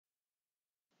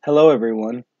Hello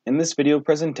everyone. In this video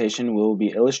presentation, we will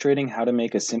be illustrating how to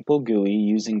make a simple GUI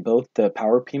using both the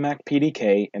Power PMAC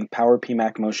PDK and Power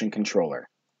PMAC Motion Controller.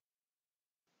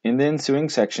 In the ensuing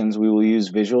sections, we will use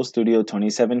Visual Studio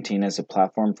 2017 as a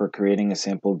platform for creating a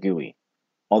sample GUI,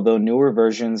 although newer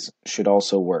versions should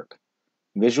also work.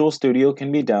 Visual Studio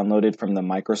can be downloaded from the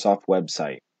Microsoft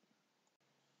website.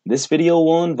 This video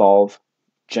will involve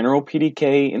general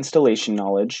PDK installation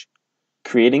knowledge,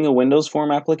 creating a Windows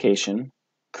Form application,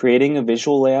 creating a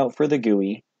visual layout for the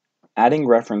GUI, adding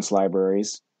reference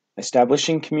libraries,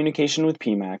 establishing communication with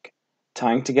PMAC,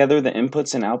 tying together the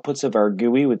inputs and outputs of our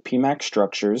GUI with PMAC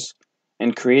structures,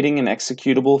 and creating an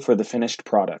executable for the finished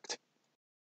product.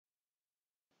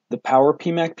 The Power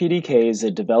PMAC PDK is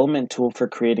a development tool for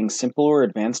creating simple or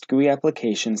advanced GUI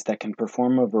applications that can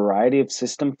perform a variety of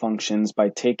system functions by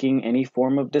taking any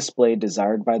form of display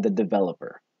desired by the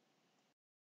developer.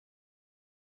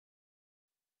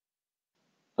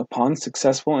 Upon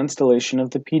successful installation of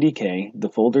the PDK, the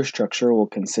folder structure will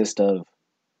consist of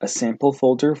a sample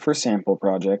folder for sample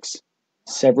projects,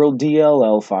 several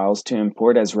DLL files to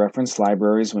import as reference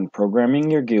libraries when programming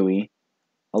your GUI,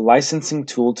 a licensing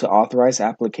tool to authorize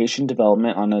application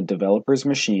development on a developer's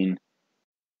machine,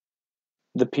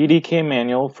 the PDK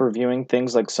manual for viewing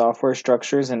things like software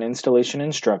structures and installation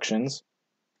instructions,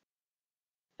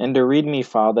 and a README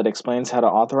file that explains how to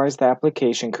authorize the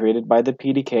application created by the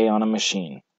PDK on a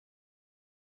machine.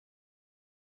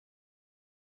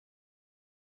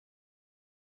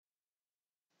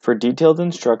 For detailed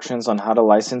instructions on how to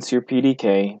license your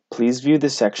PDK, please view the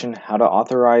section How to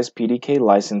Authorize PDK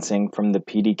Licensing from the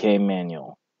PDK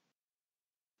Manual.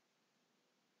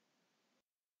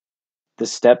 The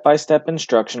step-by-step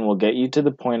instruction will get you to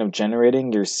the point of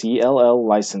generating your CLL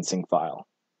licensing file.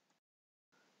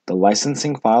 The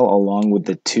licensing file along with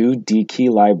the two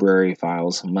DKey library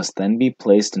files must then be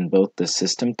placed in both the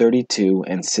System32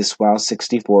 and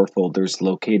syswow64 folders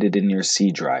located in your C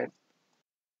drive.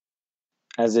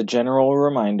 As a general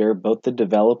reminder, both the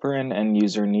developer and end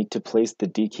user need to place the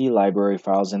DKey library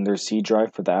files in their C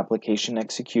drive for the application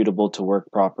executable to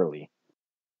work properly.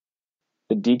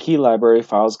 The DKey library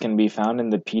files can be found in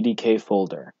the PDK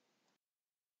folder.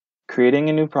 Creating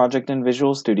a new project in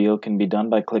Visual Studio can be done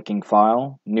by clicking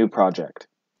File, New Project.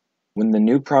 When the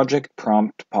New Project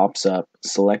prompt pops up,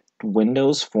 select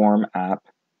Windows Form app,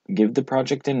 give the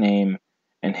project a name,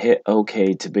 and hit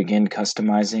OK to begin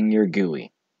customizing your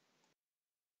GUI.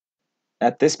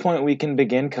 At this point, we can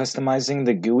begin customizing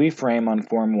the GUI frame on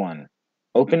Form 1.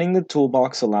 Opening the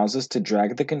toolbox allows us to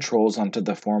drag the controls onto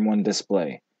the Form 1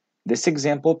 display. This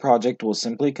example project will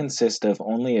simply consist of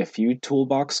only a few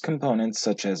toolbox components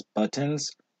such as buttons,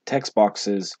 text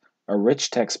boxes, a rich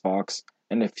text box,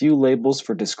 and a few labels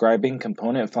for describing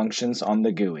component functions on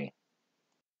the GUI.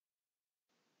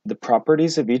 The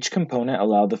properties of each component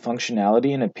allow the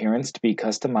functionality and appearance to be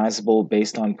customizable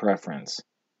based on preference.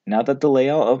 Now that the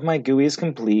layout of my GUI is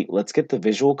complete, let's get the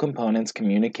visual components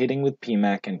communicating with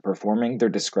PMAC and performing their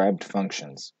described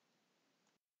functions.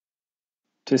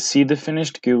 To see the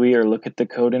finished GUI or look at the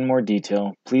code in more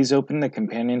detail, please open the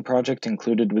companion project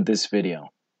included with this video.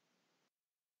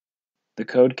 The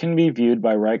code can be viewed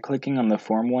by right-clicking on the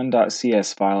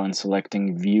form1.cs file and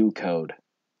selecting View Code.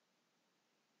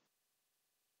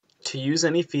 To use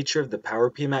any feature of the Power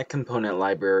PMAC component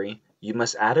library, you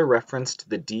must add a reference to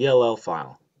the DLL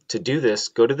file. To do this,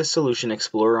 go to the Solution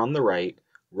Explorer on the right,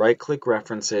 right-click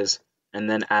References, and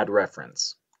then Add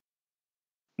Reference.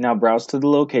 Now browse to the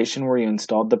location where you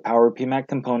installed the Power PMAC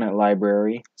component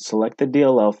library, select the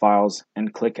DLL files,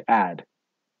 and click Add.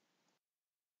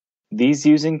 These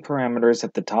using parameters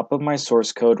at the top of my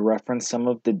source code reference some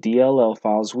of the DLL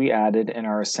files we added and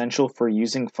are essential for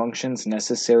using functions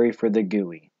necessary for the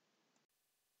GUI.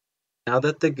 Now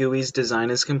that the GUI's design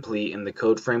is complete and the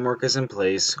code framework is in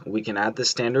place, we can add the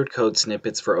standard code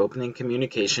snippets for opening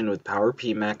communication with Power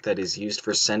PMAC that is used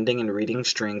for sending and reading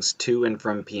strings to and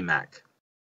from PMAC.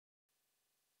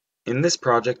 In this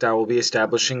project, I will be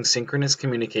establishing synchronous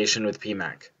communication with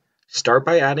PMAC. Start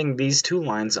by adding these two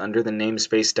lines under the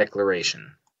namespace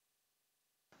declaration.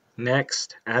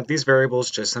 Next, add these variables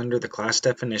just under the class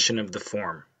definition of the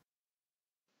form.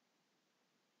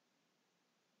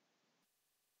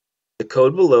 The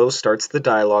code below starts the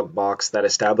dialog box that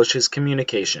establishes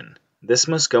communication. This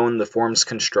must go in the form's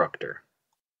constructor.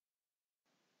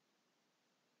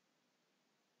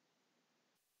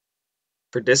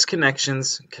 For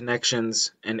disconnections,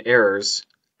 connections, and errors,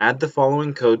 add the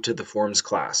following code to the form's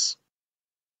class.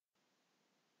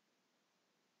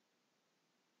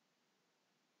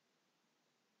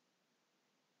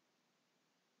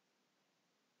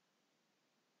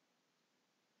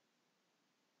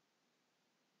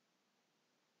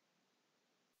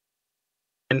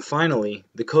 And finally,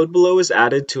 the code below is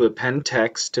added to append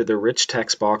text to the rich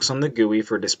text box on the GUI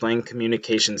for displaying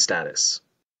communication status.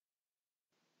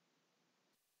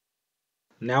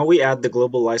 Now we add the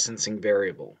global licensing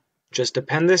variable. Just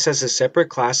append this as a separate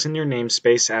class in your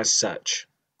namespace as such.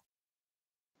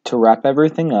 To wrap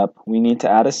everything up, we need to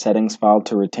add a settings file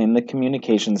to retain the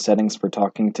communication settings for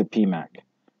talking to PMAC.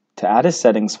 To add a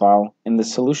settings file, in the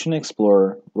Solution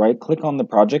Explorer, right-click on the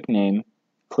project name,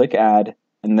 click Add,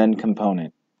 and then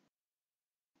Component.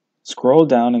 Scroll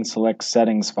down and select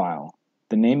Settings File.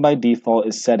 The name by default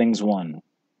is Settings1.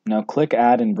 Now click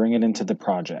Add and bring it into the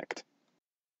project.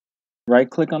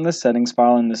 Right-click on the settings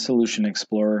file in the Solution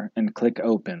Explorer and click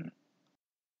Open.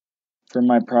 For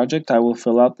my project, I will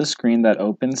fill out the screen that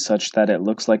opens such that it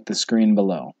looks like the screen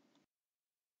below.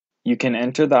 You can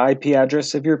enter the IP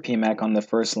address of your PMAC on the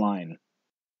first line.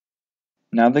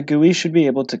 Now the GUI should be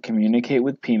able to communicate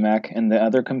with PMAC, and the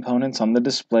other components on the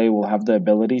display will have the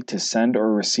ability to send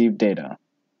or receive data.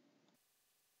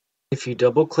 If you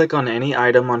double-click on any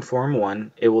item on Form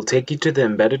 1, it will take you to the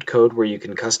embedded code where you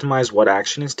can customize what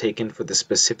action is taken for the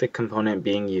specific component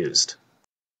being used.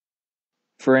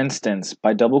 For instance,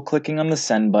 by double-clicking on the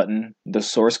Send button, the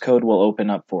source code will open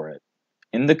up for it.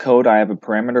 In the code, I have a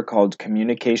parameter called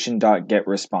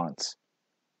communication.getResponse.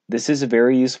 This is a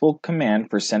very useful command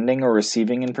for sending or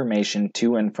receiving information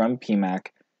to and from PMAC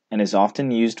and is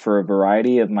often used for a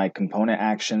variety of my component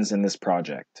actions in this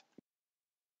project.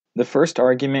 The first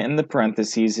argument in the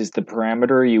parentheses is the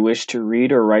parameter you wish to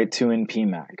read or write to in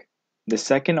PMAC. The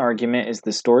second argument is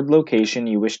the stored location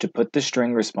you wish to put the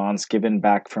string response given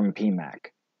back from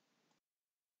PMAC.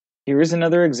 Here is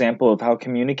another example of how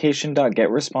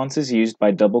communication.getResponse is used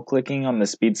by double-clicking on the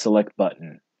Speed Select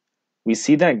button. We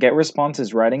see that getResponse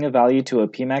is writing a value to a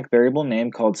PMAC variable name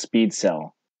called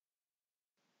speedCell.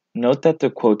 Note that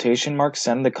the quotation marks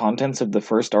send the contents of the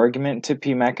first argument to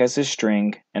PMAC as a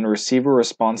string and receive a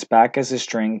response back as a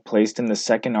string placed in the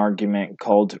second argument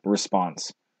called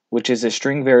response, which is a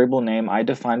string variable name I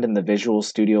defined in the Visual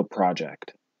Studio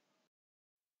project.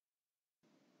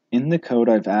 In the code,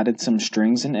 I've added some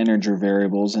strings and integer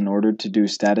variables in order to do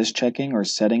status checking or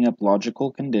setting up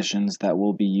logical conditions that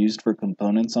will be used for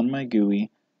components on my GUI,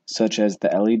 such as the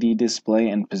LED display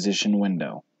and position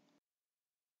window.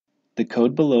 The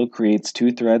code below creates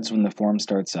two threads when the form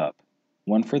starts up,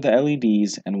 one for the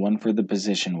LEDs and one for the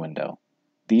position window.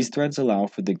 These threads allow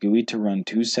for the GUI to run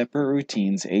two separate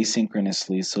routines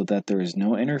asynchronously so that there is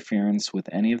no interference with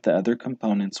any of the other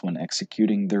components when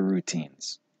executing their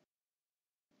routines.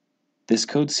 This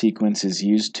code sequence is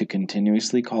used to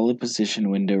continuously call a position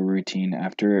window routine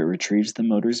after it retrieves the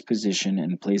motor's position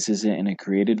and places it in a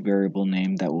created variable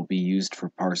name that will be used for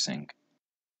parsing.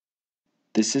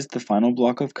 This is the final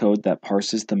block of code that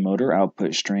parses the motor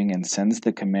output string and sends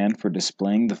the command for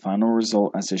displaying the final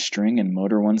result as a string in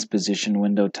motor 1's position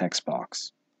window text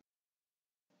box.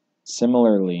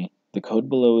 Similarly, the code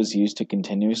below is used to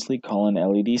continuously call an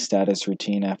LED status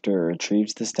routine after it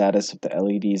retrieves the status of the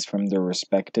LEDs from their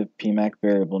respective PMAC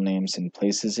variable names and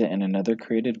places it in another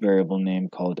created variable name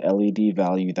called LED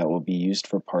value that will be used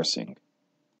for parsing.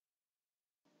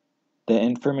 The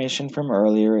information from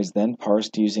earlier is then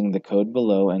parsed using the code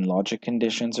below, and logic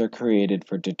conditions are created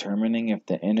for determining if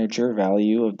the integer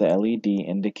value of the LED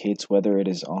indicates whether it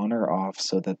is on or off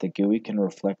so that the GUI can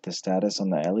reflect the status on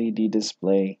the LED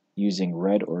display using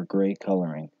red or gray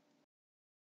coloring.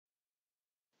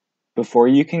 Before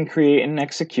you can create an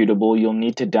executable, you'll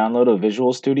need to download a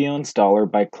Visual Studio installer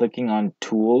by clicking on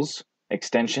Tools,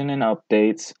 Extension and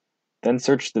Updates, then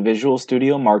search the Visual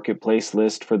Studio Marketplace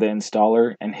list for the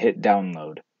installer and hit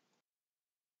Download.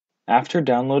 After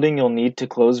downloading, you'll need to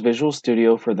close Visual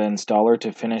Studio for the installer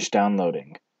to finish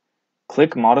downloading.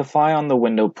 Click Modify on the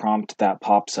window prompt that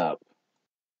pops up.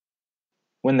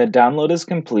 When the download is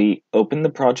complete, open the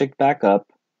project back up,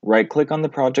 right-click on the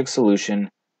project solution,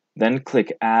 then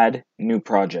click Add New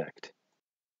Project.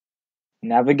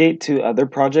 Navigate to Other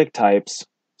Project Types,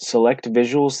 select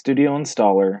Visual Studio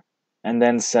Installer, and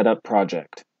then Set Up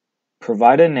Project.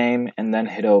 Provide a name and then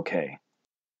hit OK.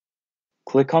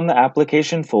 Click on the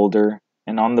application folder,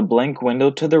 and on the blank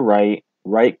window to the right,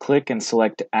 right-click and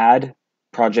select Add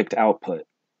Project Output.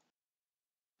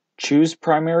 Choose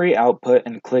Primary Output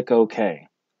and click OK.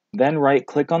 Then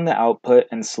right-click on the output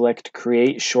and select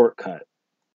Create Shortcut.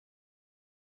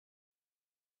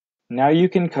 Now you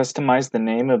can customize the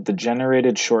name of the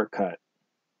generated shortcut.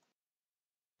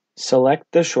 Select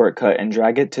the shortcut and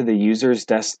drag it to the user's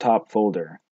desktop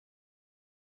folder.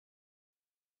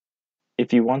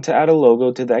 If you want to add a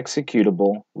logo to the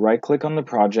executable, right-click on the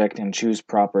project and choose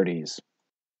Properties.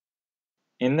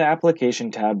 In the Application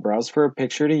tab, browse for a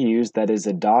picture to use that is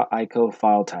a .ico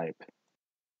file type.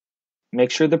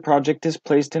 Make sure the project is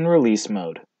placed in release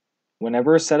mode.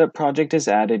 Whenever a setup project is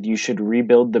added, you should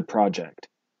rebuild the project.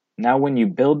 Now when you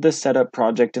build the setup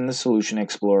project in the Solution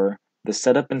Explorer, the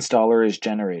setup installer is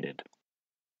generated.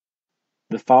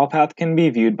 The file path can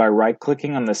be viewed by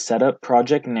right-clicking on the setup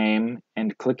project name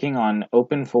and clicking on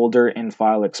Open Folder in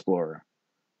File Explorer.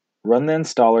 Run the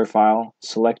installer file,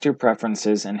 select your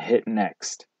preferences, and hit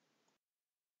Next.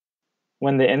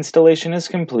 When the installation is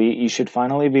complete, you should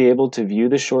finally be able to view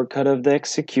the shortcut of the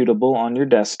executable on your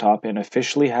desktop and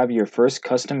officially have your first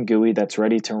custom GUI that's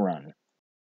ready to run.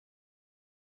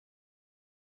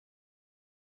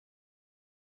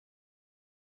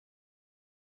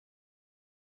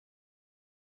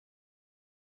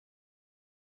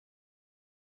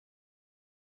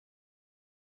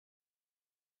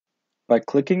 By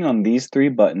clicking on these three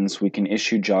buttons, we can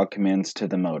issue jog commands to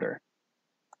the motor.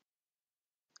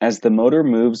 As the motor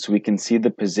moves, we can see the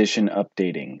position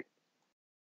updating.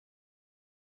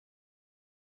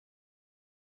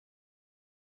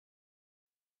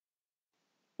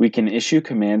 We can issue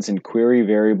commands and query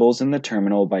variables in the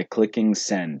terminal by clicking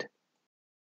Send.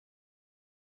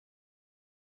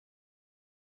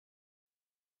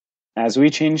 As we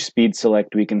change speed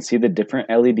select, we can see the different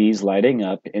LEDs lighting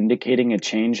up, indicating a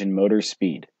change in motor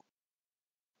speed.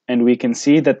 And we can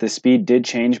see that the speed did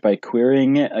change by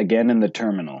querying it again in the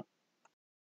terminal.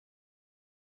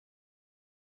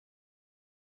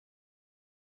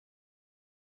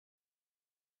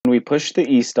 When we push the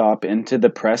e-stop into the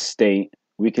press state,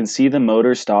 we can see the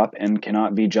motor stop and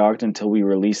cannot be jogged until we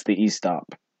release the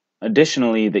e-stop.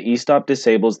 Additionally, the e-stop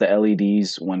disables the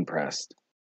LEDs when pressed.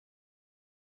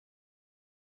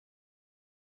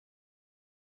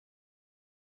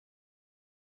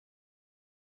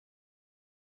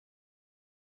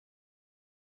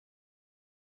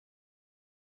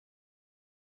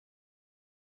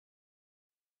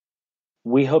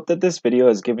 We hope that this video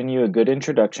has given you a good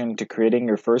introduction to creating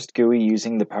your first GUI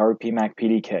using the Power PMAC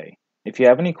PDK. If you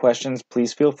have any questions,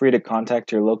 please feel free to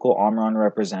contact your local Omron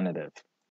representative.